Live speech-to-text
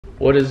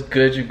What is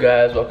good, you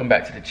guys? Welcome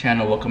back to the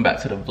channel. Welcome back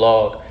to the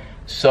vlog.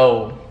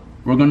 So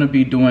we're gonna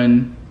be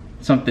doing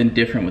something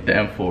different with the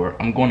M4.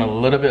 I'm going a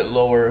little bit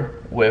lower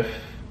with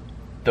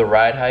the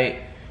ride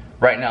height.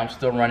 Right now I'm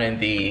still running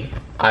the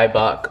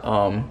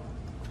AACONCEPTS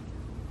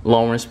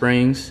lowering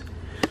springs.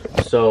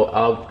 So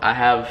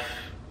I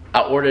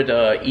ordered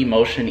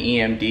Emotion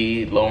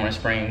EMD lowering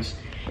springs,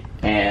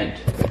 and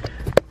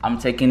I'm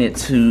taking the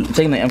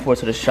M4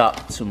 to the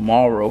shop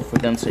tomorrow for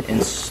them to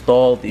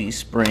install these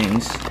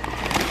springs.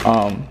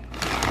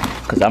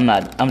 Cause I'm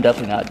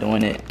definitely not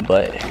doing it,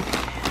 but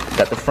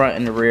got the front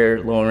and the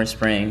rear lowering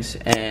springs,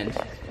 and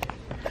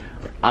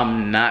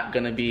I'm not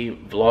gonna be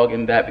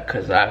vlogging that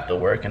because I have to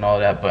work and all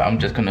that, but I'm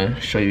just gonna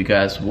show you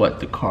guys what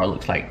the car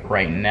looks like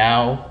right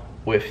now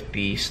with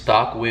the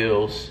stock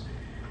wheels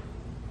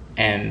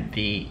and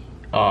the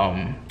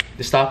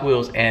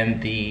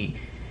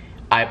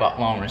AACONCEPTS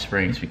lowering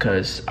springs,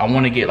 because I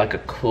want to get like a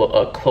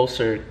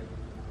closer.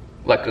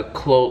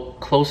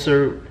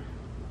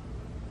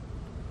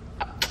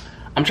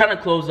 I'm trying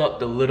to close up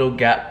the little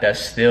gap that's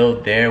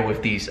still there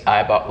with these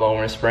AACONCEPTS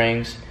lowering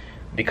springs,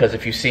 because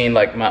if you've seen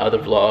like my other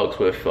vlogs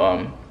with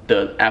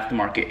the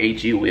aftermarket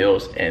AG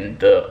wheels and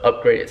the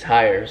upgraded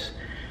tires,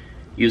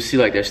 you see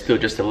like there's still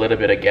just a little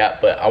bit of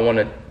gap, but I want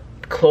to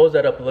close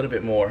that up a little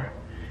bit more.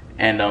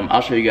 And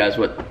I'll show you guys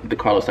what the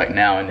car looks like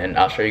now, and then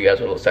I'll show you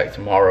guys what it looks like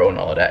tomorrow and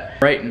all of that.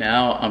 Right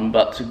now, I'm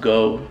about to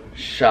go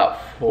shop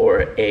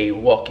for a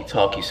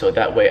walkie-talkie, so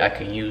that way I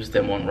can use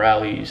them on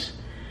rallies.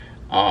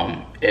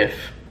 If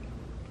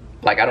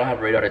like I don't have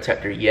a radar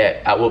detector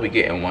yet, I will be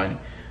getting one.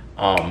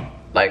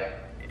 Like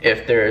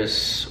if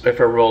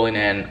we're rolling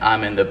in,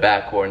 I'm in the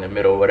back or in the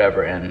middle or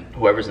whatever, and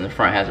whoever's in the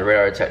front has a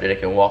radar detector, they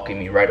can walk in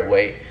me right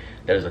away.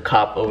 There's a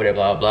cop over there,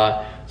 blah,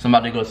 blah. So I'm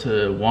about to go to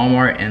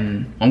Walmart,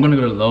 and I'm gonna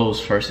go to Lowe's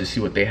first to see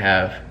what they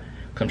have.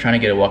 Cause I'm trying to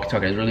get a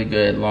walkie-talkie that's really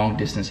good, long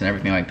distance and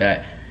everything like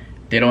that.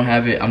 If they don't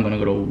have it, I'm gonna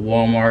go to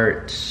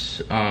Walmart.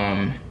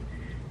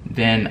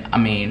 Then, I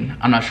mean,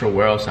 I'm not sure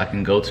where else I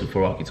can go to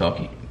for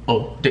walkie-talkie.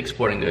 Oh, Dick's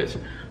Sporting Goods.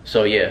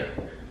 So yeah,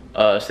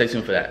 stay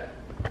tuned for that.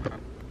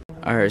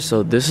 All right,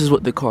 so this is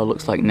what the car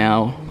looks like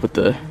now with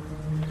the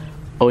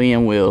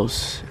OEM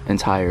wheels and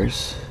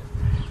tires.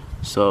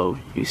 So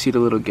you see the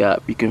little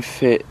gap, you can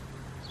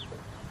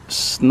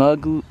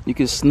snug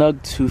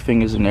 2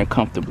 fingers in there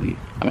comfortably.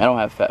 I mean, I don't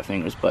have fat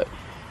fingers, but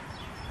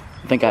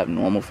I think I have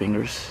normal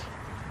fingers,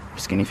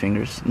 skinny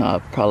fingers. Nah,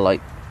 probably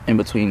like in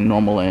between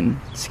normal and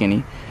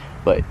skinny,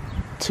 but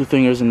 2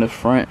 fingers in the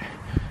front,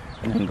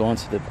 and then going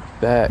to the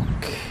back,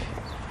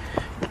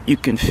 you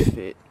can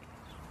fit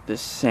the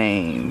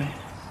same,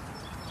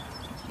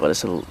 but it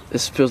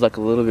feels like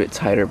a little bit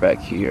tighter back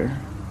here.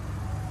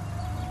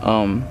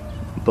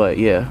 But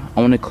yeah, I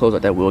want to close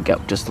out that wheel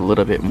gap just a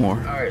little bit more.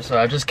 All right, so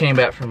I just came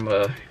back from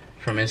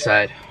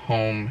inside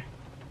Home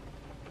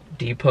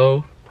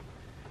Depot,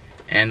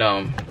 and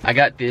I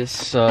got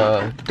this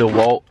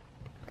DeWalt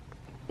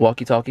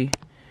walkie-talkie.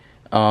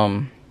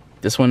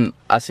 This one,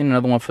 I seen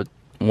another one for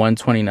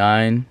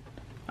 $129,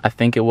 I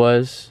think it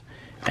was,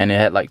 and it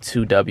had like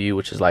 2W,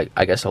 which is like,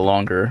 I guess, a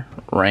longer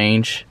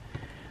range.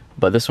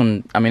 But this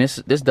one, I mean,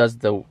 this does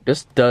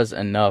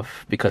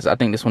enough, because I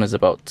think this one is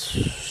about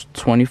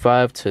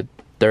 25 to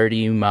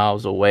 30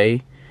 miles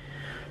away.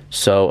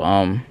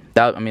 So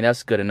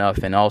that's good enough,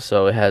 and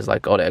also it has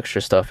like all the extra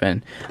stuff,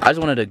 and I just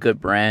wanted a good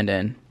brand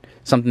and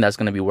something that's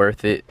gonna be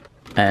worth it.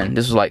 And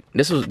this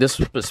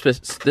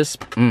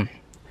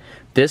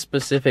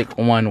specific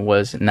one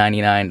was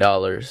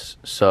 $99,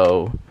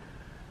 so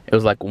it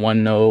was like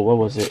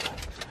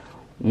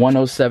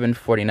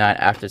 $107.49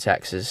 after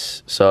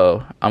taxes.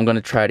 So I'm gonna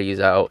try these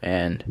out,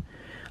 and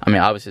I mean,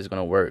 obviously it's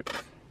gonna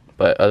work,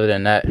 but other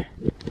than that,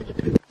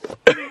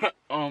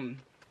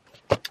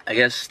 I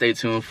guess stay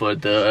tuned for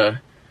the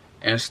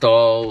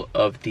install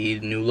of the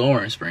new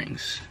lowering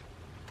springs.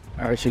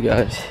 All right, you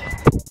guys,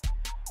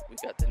 we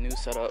got the new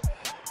setup,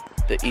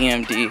 the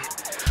EMD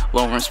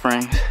lowering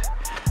springs.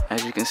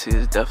 As you can see,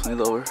 it's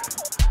definitely lower.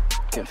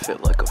 Can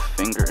fit like a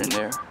finger in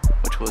there,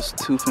 which was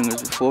 2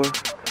 fingers before.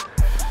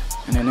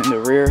 And then in the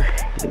rear,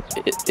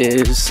 it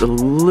is a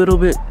little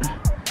bit,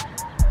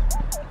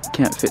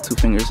 can't fit 2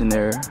 fingers in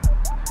there,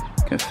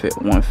 can fit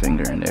 1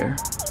 finger in there.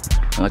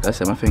 And like I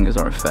said, my fingers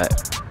aren't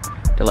fat.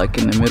 They're like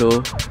in the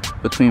middle,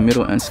 between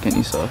middle and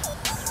skinny, so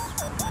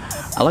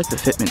I like the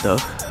fitment though.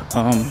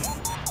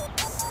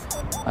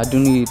 I do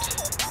need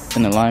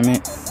an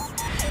alignment,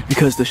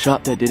 because the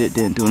shop that did it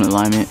didn't do an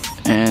alignment,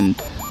 and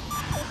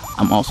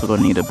I'm also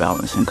gonna need a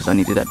balancing, because I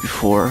needed that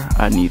before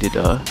I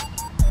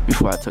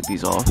took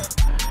these off.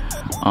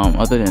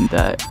 Other than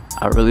that,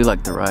 I really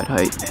like the ride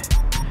height.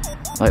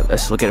 Like,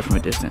 let's look at it from a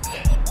distance.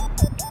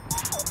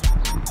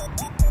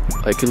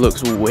 Like, it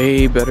looks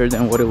way better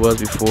than what it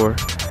was before.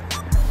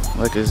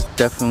 Like, it's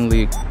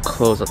definitely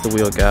closed up the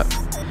wheel gap.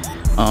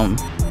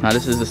 Now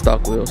this is the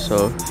stock wheel,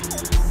 so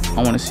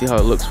I want to see how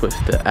it looks with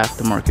the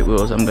aftermarket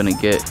wheels I'm gonna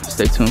get.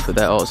 Stay tuned for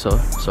that also.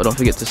 So don't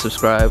forget to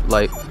subscribe,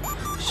 like,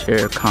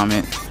 share,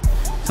 comment.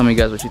 Tell me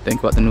guys what you think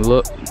about the new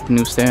look, the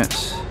new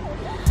stance.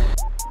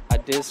 I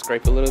did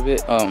scrape a little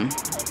bit.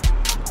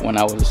 when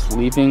I was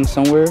leaving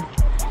somewhere,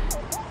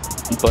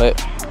 but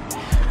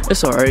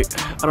it's alright.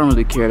 I don't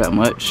really care that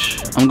much.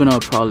 I'm gonna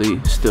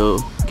probably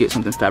still get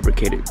something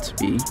fabricated to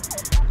be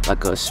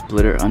like a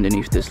splitter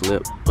underneath this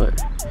lip, but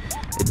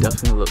it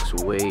definitely looks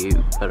way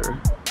better.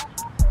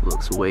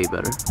 Looks way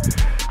better.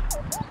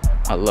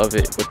 I love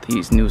it with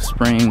these new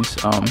springs.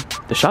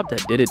 The shop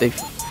that did it, they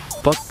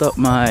fucked up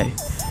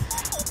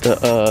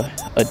the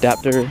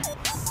adapter.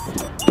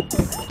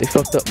 They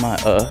fucked up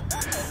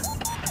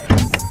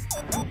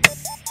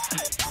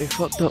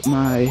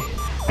my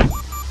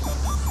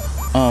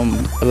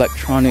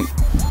electronic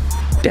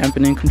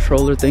dampening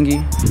controller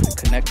thingy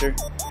connector.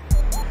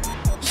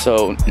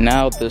 So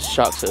now the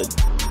shocks are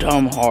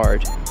dumb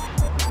hard.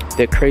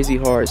 They're crazy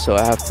hard, so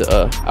I have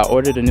to I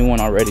ordered a new one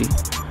already,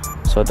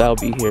 so that'll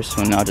be here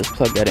soon. I'll just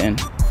plug that in,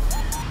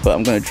 but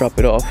I'm gonna drop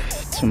it off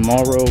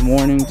tomorrow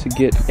morning to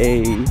get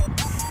an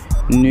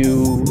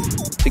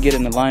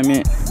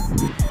alignment.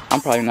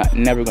 I'm probably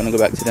never gonna go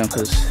back to them,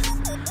 because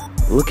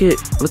look at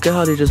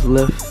how they just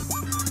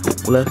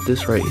left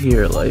this right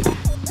here. Like,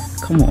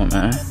 come on,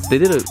 man. They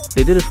did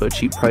it for a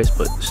cheap price,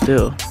 but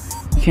still,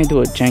 you can't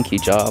do a janky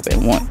job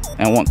and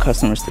want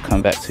customers to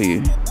come back to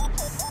you.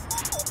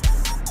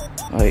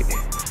 Like,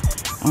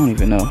 I don't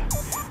even know.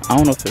 I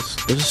don't know if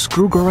there's a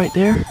screw go right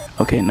there.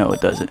 Okay, no, it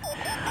doesn't.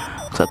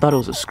 Cause I thought it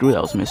was a screw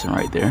that was missing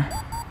right there.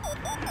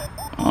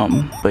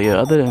 But yeah,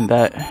 other than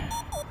that,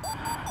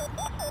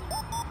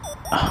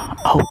 I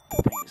hope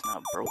the thing is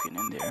not broken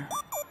in there.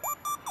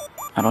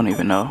 I don't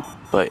even know,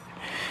 but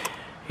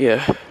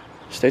yeah,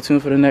 stay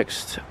tuned for the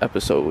next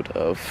episode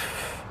of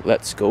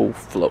Let's Go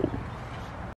Flow.